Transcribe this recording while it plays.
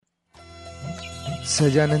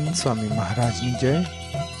સહજાનંદ સ્વામી મહારાજની જય.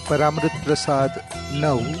 પરામૃત પ્રસાદ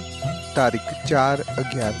 9 તારીખ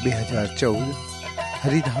 4/11/2014.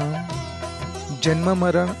 હરિધામ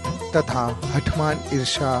જન્મમરણ તથા હઠમાન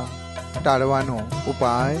ઈર્ષા ટાળવાનો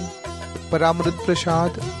ઉપાય. પરામૃત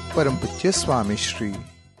પ્રસાદ પરમ પૂજ્ય સ્વામી શ્રી.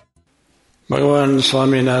 भगवान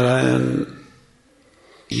स्वामीनारायण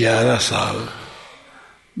 11 साल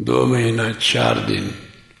 2 महीना 4 दिन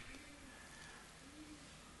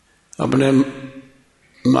अपने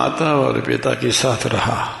माता और पिता के साथ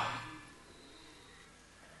रहा.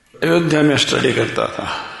 अयोध्या में स्टडी करता था.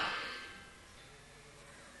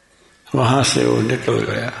 वहां से वो निकल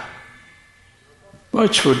गया. बहुत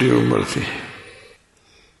छोटी उम्र थी.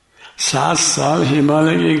 7 साल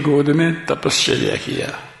हिमालय की गोद में तपस्या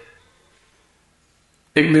किया.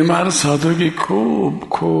 एक बीमार साधु की खूब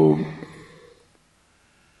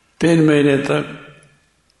 3 महीने तक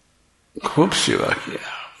खूब सेवा किया.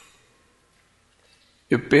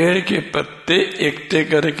 ये पेड़ के पत्ते इकट्ठे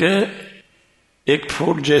करके 1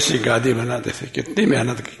 फुट जैसी गादी बनाते थे. कितनी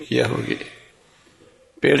मेहनत किया होगी.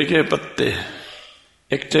 पेड़ के पत्ते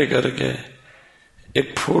इकट्ठे करके 1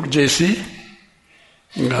 फुट जैसी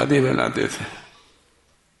गादी बनाते थे.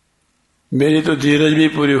 मेरी तो धीरज भी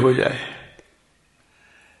पूरी हो जाए.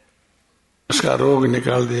 उसका रोग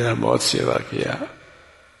निकाल दिया. बहुत सेवा किया.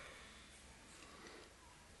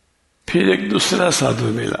 फिर एक दूसरा साधु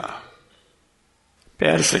मिला.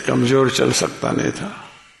 पैर से कमजोर, चल सकता नहीं था.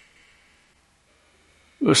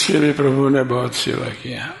 उससे भी प्रभु ने बहुत सेवा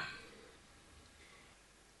किया.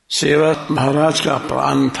 सेवा महाराज का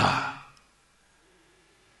प्राण था.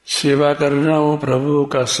 सेवा करना वो प्रभु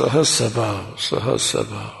का सहज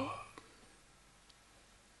स्वभाव.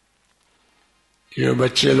 ये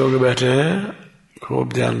बच्चे लोग बैठे हैं, खूब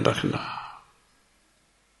ध्यान रखना.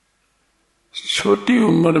 छोटी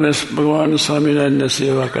उम्र में भगवान स्वामीनारायण ने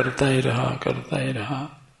सेवा करता ही रहा.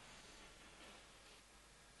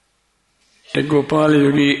 एक गोपाल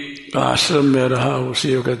योगी का आश्रम में रहा. उसी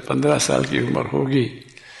वक्त 15 साल की उम्र होगी.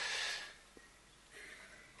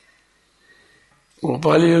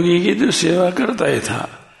 गोपाल योगी की तो सेवा करता ही था,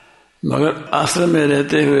 मगर आश्रम में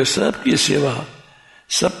रहते हुए सबकी सेवा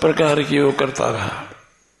सब प्रकार की वो करता रहा.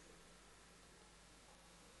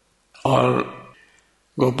 और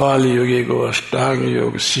गोपाल योगी को अष्टांग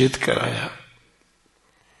योग सिद्ध कराया.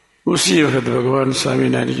 उसी वक्त भगवान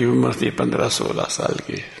स्वामीनारायण की उम्र थी 15-16 साल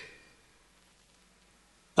की.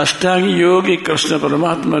 अष्टांग योग कृष्ण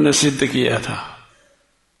परमात्मा ने सिद्ध किया था.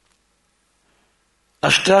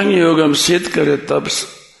 अष्टांग योग हम सिद्ध करें तब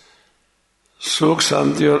सुख,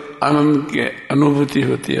 शांति और आनंद की अनुभूति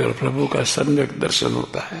होती है और प्रभु का सम्यक दर्शन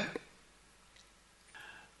होता है.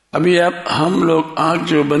 अभी आप हम लोग आंख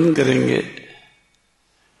जो बंद करेंगे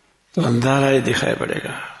तो अंधारा ही दिखाई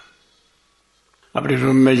पड़ेगा. अपने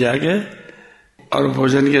रूम में जाके और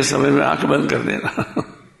भोजन के समय में आंख बंद कर देना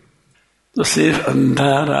तो सिर्फ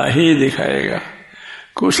अंधारा ही दिखाएगा,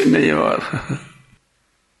 कुछ नहीं. और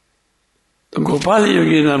तो गोपाल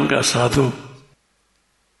योगी नाम का साधु,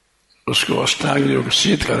 उसको अष्टांग योग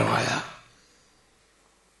सिद्ध करवाया.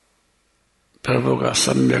 प्रभु का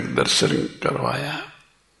सम्यक दर्शन करवाया.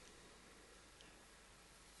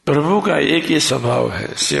 प्रभु का एक ही स्वभाव है,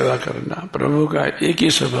 सेवा करना. प्रभु का एक ही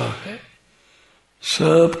स्वभाव है,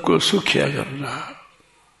 सबको सुखिया करना.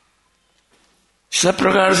 सब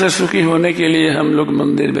प्रकार से सुखी होने के लिए हम लोग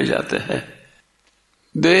मंदिर में जाते हैं.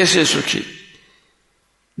 देह से सुखी.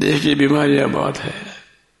 देह की बीमारियां बहुत है.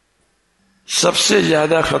 सबसे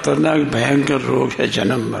ज्यादा खतरनाक भयंकर रोग है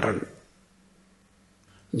जन्म मरण.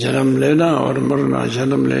 जन्म लेना और मरना,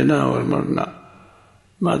 जन्म लेना और मरना,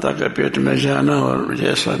 माता के पेट में जाना. और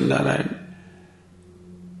जय स्वामीनारायण.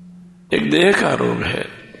 एक देह का रोग है,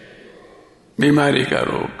 बीमारी का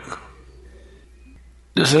रोग.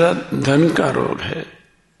 दूसरा धन का रोग है.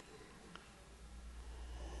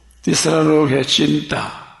 तीसरा रोग है चिंता,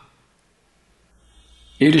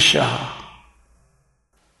 ईर्ष्या,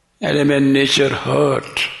 एलिमेंट नेचर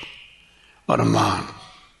हर्ट और मान.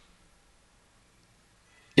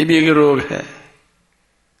 ये भी एक रोग है.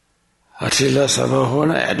 हठीला स्वभाव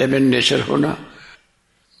होना, एलिमेंट नेचर होना,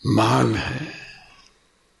 मान है.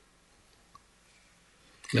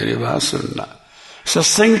 मेरी बात सुनना.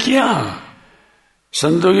 सत्संग किया,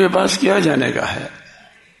 संतों के पास क्या जाने का है.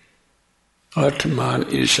 हठ, मान,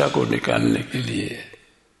 ईर्षा को निकालने के लिए.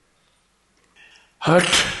 हठ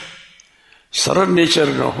सरल नेचर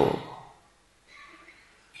न हो.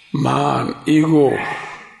 मान, ईगो,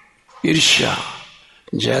 ईर्ष्या,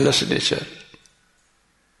 जेलस नेचर,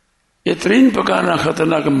 ये 3 प्रकार का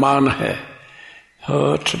खतरनाक मान है.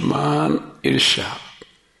 हठ, मान, ईर्ष्या.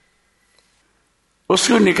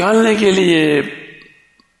 उसको निकालने के लिए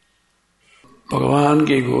भगवान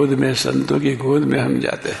की गोद में, संतों की गोद में हम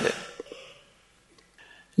जाते हैं।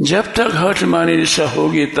 जब तक हठ मान ईर्षा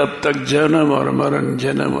होगी तब तक जन्म और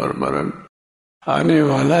मरण आने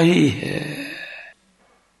वाला ही है।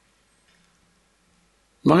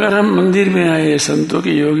 मगर हम मंदिर में आए, संतों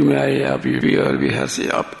के योग में आए, आप यूपी और बिहार से,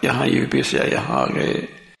 आप यहां यूपी से यहां आ गए,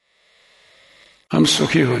 हम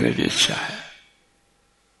सुखी होने की इच्छा है।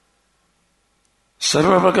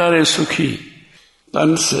 सर्व प्रकार सुखी,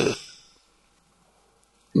 तन से,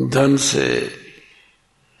 धन से,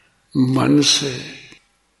 मन से।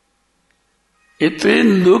 इतने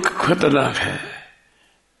दुख खतरनाक है।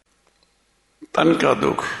 तन का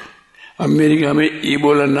दुख, अमेरिका में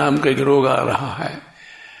इबोला नाम का एक रोग आ रहा है।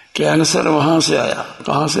 कैंसर वहां से आया।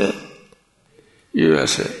 कहां से?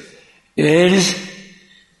 यूएसए। एड्स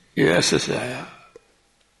यूएसए से आया।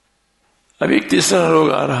 अभी एक तीसरा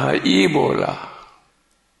रोग आ रहा है, इबोला,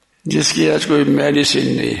 जिसकी आज कोई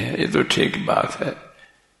मेडिसिन नहीं है। ये तो ठीक बात है।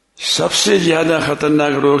 सबसे ज्यादा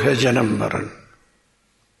खतरनाक रोग है जन्म मरण।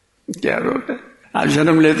 क्या रोग है? आप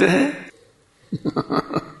जन्म लेते हैं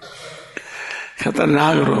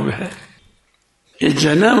खतरनाक रोग है ये।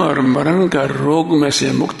 जन्म और मरण का रोग में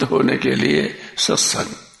से मुक्त होने के लिए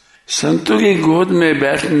सत्संग, संतों की गोद में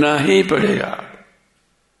बैठना ही पड़ेगा।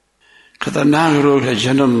 खतरनाक रोग है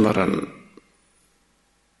जन्म मरण।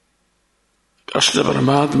 कृष्ण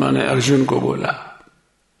परमात्मा ने अर्जुन को बोला,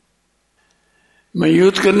 मैं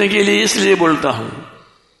युद्ध करने के लिए इसलिए बोलता हूं,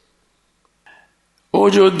 वो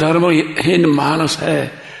जो धर्महीन मानस है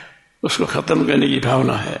उसको खत्म करने की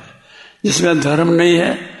भावना है। जिसमें धर्म नहीं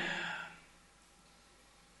है,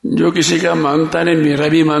 जो किसी का मानता नहीं, मेरा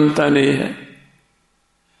भी मानता नहीं है,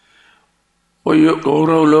 वो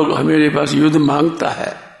कौरव लोग हमारे पास युद्ध मांगता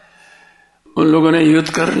है। उन लोगों ने युद्ध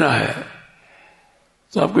करना है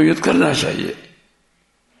तो आपको युद्ध करना चाहिए।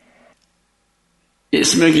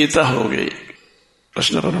 इसमें गीता हो गई।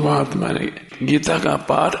 कृष्ण परमात्मा ने गीता का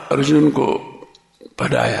पाठ अर्जुन को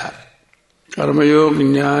पढ़ाया। कर्मयोग,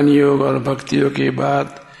 ज्ञान योग और भक्ति योग के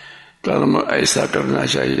बाद कर्म ऐसा करना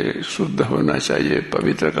चाहिए, शुद्ध होना चाहिए,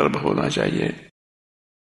 पवित्र कर्म होना चाहिए।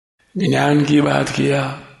 ज्ञान की बात किया,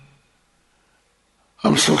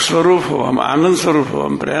 हम सुख स्वरूप हो, हम आनंद स्वरूप हो,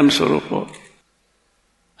 हम प्रेम स्वरूप हो,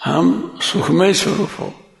 हम सुखमय स्वरूप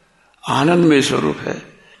हो, आनंदमय स्वरूप है,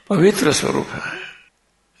 पवित्र स्वरूप है।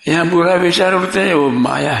 यहां बुरा विचार उठते हैं, वो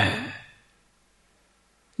माया है।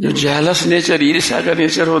 जो जेलस नेचर, ईर्ष्या का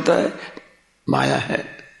नेचर होता है, माया है।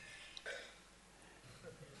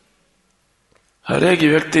 हर एक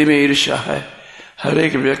व्यक्ति में ईर्ष्या है, हर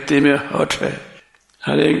एक व्यक्ति में हठ है,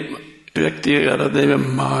 हर एक व्यक्ति के हृदय में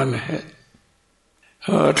मान है।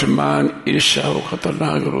 हठ, मान, ईर्ष्या वो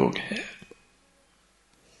खतरनाक रोग है।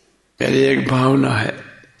 मेरी एक भावना है,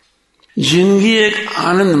 जिंदगी एक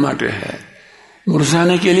आनंद माटे है,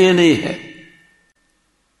 मुरझाने के लिए नहीं है।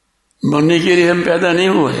 मरने के लिए हम पैदा नहीं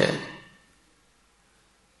हुए हैं,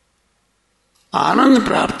 आनंद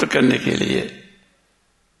प्राप्त करने के लिए।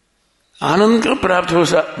 आनंद कब प्राप्त हो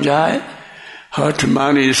जाए? हठ,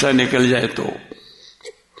 मान, ईर्ष्या निकल जाए तो।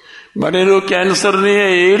 बड़े रोग कैंसर नहीं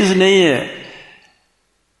है, एड्स नहीं है,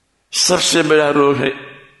 सबसे बड़ा रोग है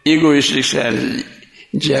इगोइस्टिक सेंस,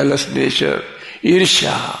 जेलस नेचर,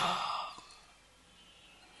 ईर्ष्या।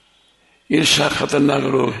 ईर्ष्या खतरनाक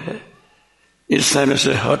रोग है। ईर्ष्या में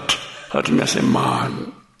से हठ, हठ में से मान।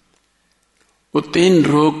 वो तीन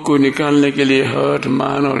रोग को निकालने के लिए, हठ,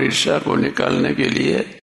 मान और ईर्ष्या को निकालने के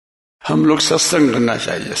लिए हम लोग सत्संग करना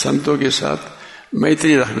चाहिए, संतों के साथ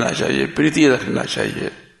मैत्री रखना चाहिए, प्रीति रखना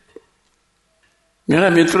चाहिए। मेरा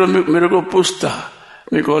मित्र मेरे को पूछता,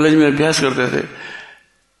 मैं कॉलेज में अभ्यास करते थे,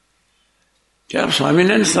 क्या आप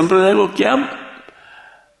स्वामीनारायण संप्रदाय को क्या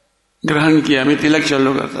ग्रहण किया? मैं तिलक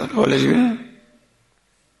चालू करता कॉलेज में,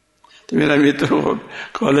 तो मेरा मित्र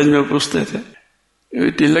कॉलेज में पूछते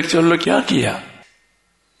थे, तिलक चालू क्या किया?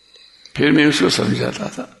 फिर मैं उसको समझाता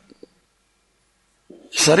था,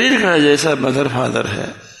 शरीर का जैसा मदर फादर है,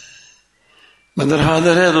 मदर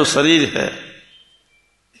फादर है तो शरीर है।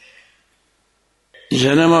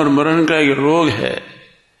 जन्म और मरण का एक रोग है,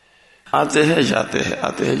 आते हैं जाते हैं,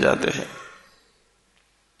 आते हैं जाते हैं।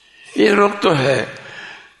 ये रोग तो है,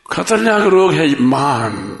 खतरनाक रोग है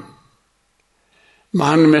मान।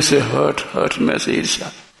 मान में से हठ, हठ में से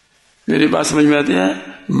ईर्ष्या। मेरी बात समझ में आती है?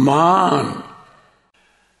 मान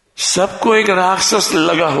सबको एक राक्षस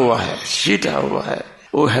लगा हुआ है, सीटा हुआ है,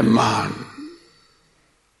 वो है मान।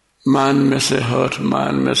 मान में से हठ,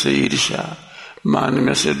 मान में से ईर्ष्या, मान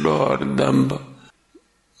में से डौर, दंभ,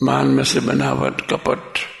 मान में से बनावट,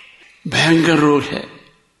 कपट, भयंकर रोग है।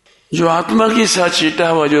 जो आत्मा के साथ चीटा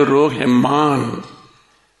हुआ जो रोग है मान,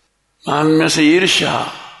 मान में से ईर्ष्या,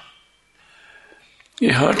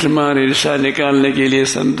 ये हठ मान ईर्षा निकालने के लिए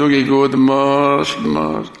संतों की गोद मस्त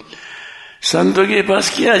मस्त, संतों के पास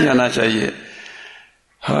किया जाना चाहिए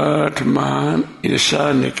हठ मान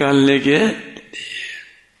ईर्षा निकालने के।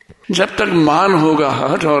 जब तक मान होगा,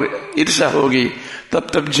 हठ और ईर्षा होगी, तब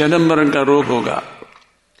तक जन्म मरण का रोग होगा।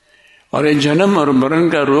 और ये जन्म और मरण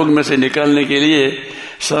का रोग में से निकालने के लिए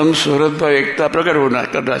सम सुहृद भाव एकता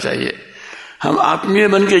प्रकट करना चाहिए। हम आत्मीय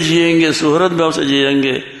बन के जिएंगे, सुहृद भाव से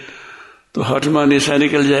जिएंगे, तो हठ मान ईर्षा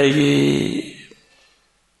निकल जाएगी।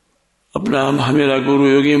 अपना हमारा गुरु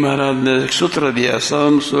योगी महाराज ने एक सूत्र दिया,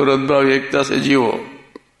 सम सुहृद भाव एकता से जियो।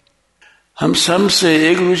 हम सम से,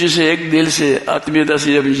 एक रुचि से, एक दिल से, आत्मीयता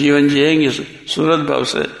से जब जीवन जिएंगे सुहृद भाव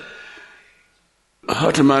से,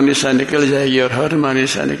 हठ मान ईर्षा निकल जाएगी। और हठ मान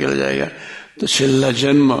ईर्षा निकल जाएगा तो छिल्ला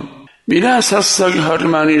जन्म बिना सत्संग हठ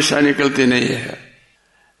मान ईर्षा निकलती नहीं है।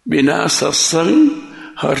 बिना सत्संग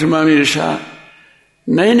हठ मान ईर्षा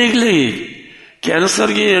नहीं निकलेगी।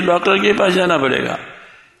 कैंसर की डॉक्टर के पास जाना पड़ेगा।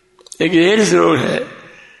 एक एड्स रोग है,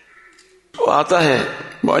 वो आता है,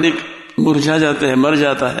 बॉडी मुरझा जाता है, मर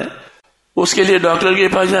जाता है, उसके लिए डॉक्टर के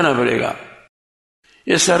पास जाना पड़ेगा।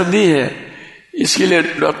 ये सर्दी है, इसके लिए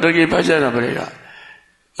डॉक्टर के पास जाना पड़ेगा।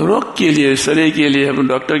 रोग के लिए, शरीर के लिए हम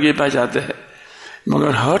डॉक्टर के पास जाते हैं।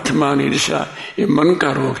 मगर हठ मान ईर्षा ये मन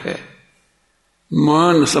का रोग है।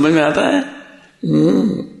 मन समझ में आता है?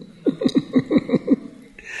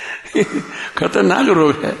 खतरनाक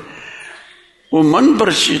रोग है, वो मन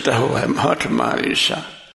पर चीता हुआ है हठ मान ईर्षा।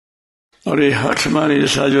 और ये हठ मान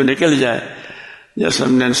ईर्षा जो निकल जाए, जैसे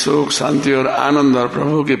हमने सुख शांति और आनंद और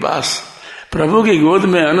प्रभु के पास, प्रभु की गोद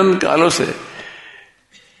में आनंद कालों से,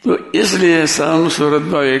 तो इसलिए सम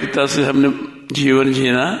सुहृद भाव एकता से हमने जीवन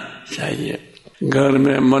जीना चाहिए। घर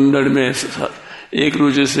में, मंडल में एक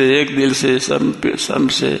रुचि से, एक दिल से, सम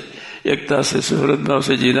से, एकता से, सुहृद भाव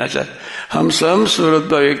से जीना चाहिए। हम सम सुहृद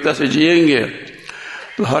भाव एकता से जिएंगे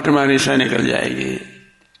तो हठ मान ईर्षा निकल जाएगी।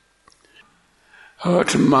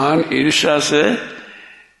 हठ मान ईर्षा से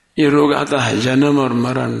ये रोग आता है, जन्म और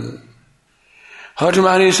मरण। हठ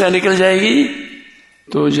मान ईर्षा निकल जाएगी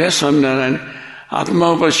तो जय स्वामीनारायण,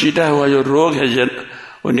 आत्माओं पर सीटा हुआ जो रोग है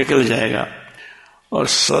वो निकल जाएगा और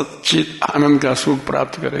सच्चित आनंद का सुख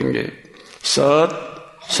प्राप्त करेंगे। सत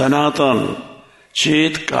सनातन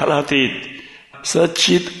चित कालातीत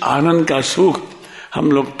सच्चित आनंद का सुख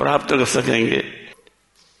हम लोग प्राप्त कर सकेंगे।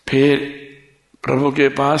 फिर प्रभु के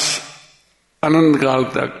पास अनंत काल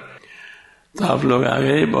तक। तो आप लोग आ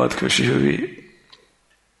गए, बहुत खुशी हुई।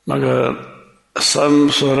 मगर सम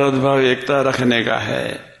सुहृद भाव एकता रखने का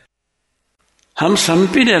है। हम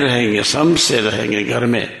संपीने रहेंगे, सम से रहेंगे, घर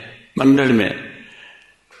में, मंडल में,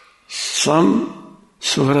 सम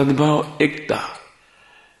सुहृद भाव एकता,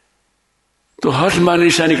 तो हठ मान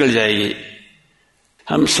ईर्षा निकल जाएगी।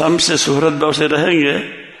 हम सम से सुहृद भाव से रहेंगे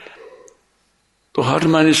तो हठ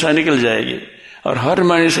मान ईर्षा निकल जाएगी। और हठ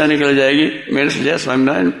मान ईर्षा निकल जाएगी, मेरे से जय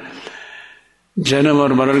स्वामीनारायण, जन्म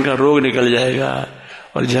और मरण का रोग निकल जाएगा।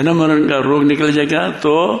 और जन्म मरण का रोग निकल जाएगा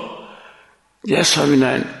तो जय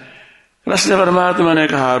स्वामीनारायण, कृष्ण परमात्मा ने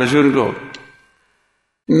कहा अर्जुन को,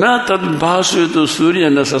 न तद्भासु तो सूर्य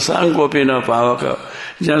न शशांकोपि न पावक।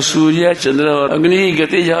 जहाँ सूर्य, चंद्र और अग्नि की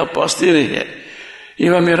गति जहाँ पहुंचती नहीं है,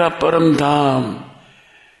 यह मेरा परम धाम।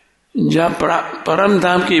 जहाँ परम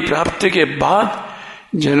धाम की प्राप्ति के बाद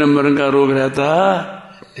जन्म मरण का रोग रहता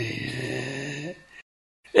नहीं है।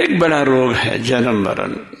 एक बड़ा रोग है जन्म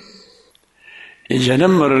मरण। ये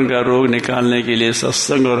जन्म मरण का रोग निकालने के लिए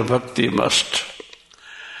सत्संग और भक्ति मस्ट।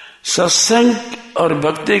 सत्संग और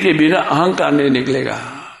भक्ति के बिना अहंकार नहीं निकलेगा।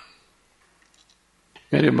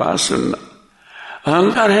 मेरी बात सुनना,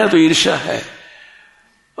 अहंकार है तो ईर्ष्या है,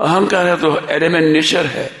 अहंकार है तो एरेमेंट नेचर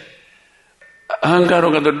है, अहंकार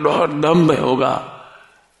होगा तो डर दम्भ होगा।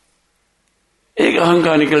 एक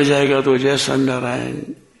अहंकार निकल जाएगा तो जय स्वामीनारायण,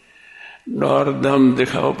 डर दम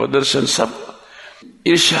दिखाओ प्रदर्शन सब,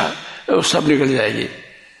 ईर्ष्या सब निकल जाएगी।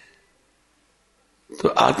 तो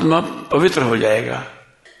आत्मा पवित्र हो जाएगा।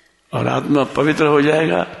 और आत्मा पवित्र हो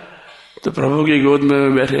जाएगा तो प्रभु की गोद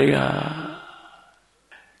में बैठेगा।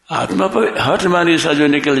 आत्मा पर हठ मान ईर्षा जो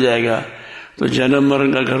निकल जाएगा तो जन्म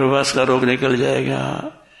मरण का गर्भवास का रोग निकल जाएगा।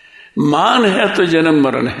 मान है तो जन्म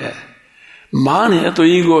मरण है, मान है तो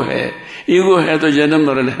ईगो है, ईगो है तो जन्म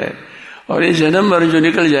मरण है। और ये जन्म मरण जो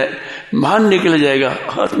निकल जाए, मान निकल जाएगा,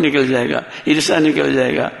 हठ निकल जाएगा, ईर्षा निकल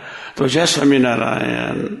जाएगा तो जय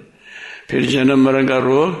स्वामीनारायण, फिर जन्म मरण का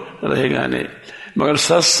रोग रहेगा नहीं। मगर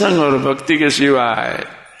सत्संग और भक्ति के सिवा है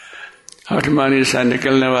हठ मान ईर्षा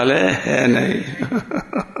निकलने वाले है नहीं।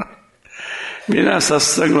 बिना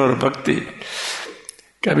सत्संग और भक्ति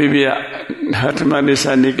कभी भी हठ में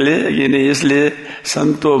निशा निकले ये नहीं। इसलिए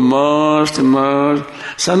संतों मस्त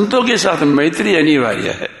संतों के साथ मैत्री अनिवार्य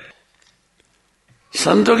है।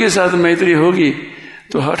 संतों के साथ मैत्री होगी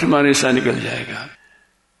तो हठ में निशा निकल जाएगा।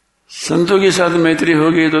 संतों के साथ मैत्री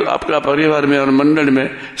होगी तो आपका परिवार में और मंडल में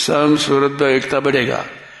सम सुहृद एकता बढ़ेगा,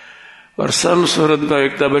 और सम सुहृद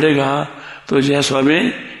एकता बढ़ेगा तो जय स्वामी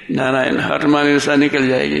नारायण हठ में निशा निकल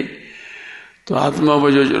जाएगी। तो आत्मा को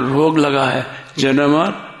जो रोग लगा है जन्म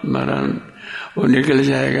और मरण वो निकल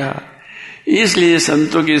जाएगा। इसलिए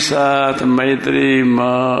संतों के साथ मैत्री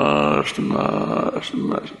मस्त मस्त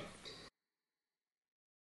मस्त।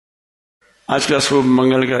 आज का शुभ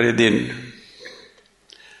मंगलकारी दिन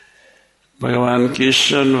भगवान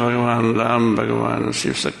कृष्ण, भगवान राम, भगवान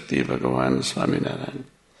शिव शक्ति, भगवान स्वामीनारायण,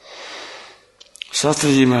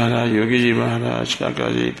 शास्त्री जी महाराज, योगी जी महाराज, काका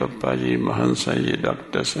जी, पप्पा जी, महंत साई जी,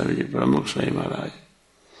 डॉक्टर साहब जी, प्रमुख साई महाराज,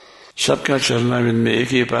 सबका चरणाविंद में एक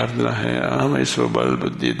ही प्रार्थना है, हम ऐसो बल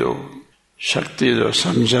बुद्धि दो, शक्ति दो,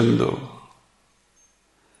 समझन दो,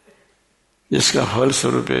 जिसका फल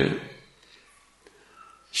स्वरूप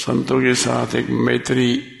संतों के साथ एक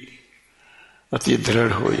मैत्री अति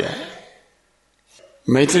दृढ़ हो जाए।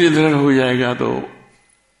 मैत्री दृढ़ हो जाएगा तो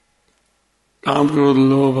काम क्रोध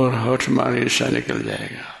लोभ और हठ मान ईर्ष्या निकल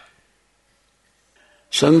जाएगा।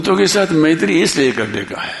 संतों के साथ मैत्री इसलिए करने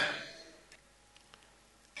का है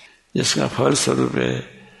जिसका फल स्वरूप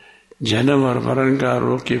जन्म और मरण का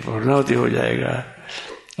रोग की पूर्णाहुति हो जाएगा,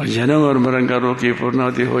 और जन्म और मरण का रोग की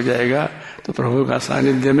पूर्णाहुति हो जाएगा तो प्रभु का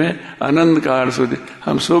सानिध्य में आनंद काल सुध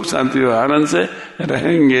हम सुख शांति और आनंद से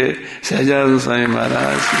रहेंगे। सहजानंद साईं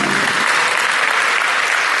महाराज।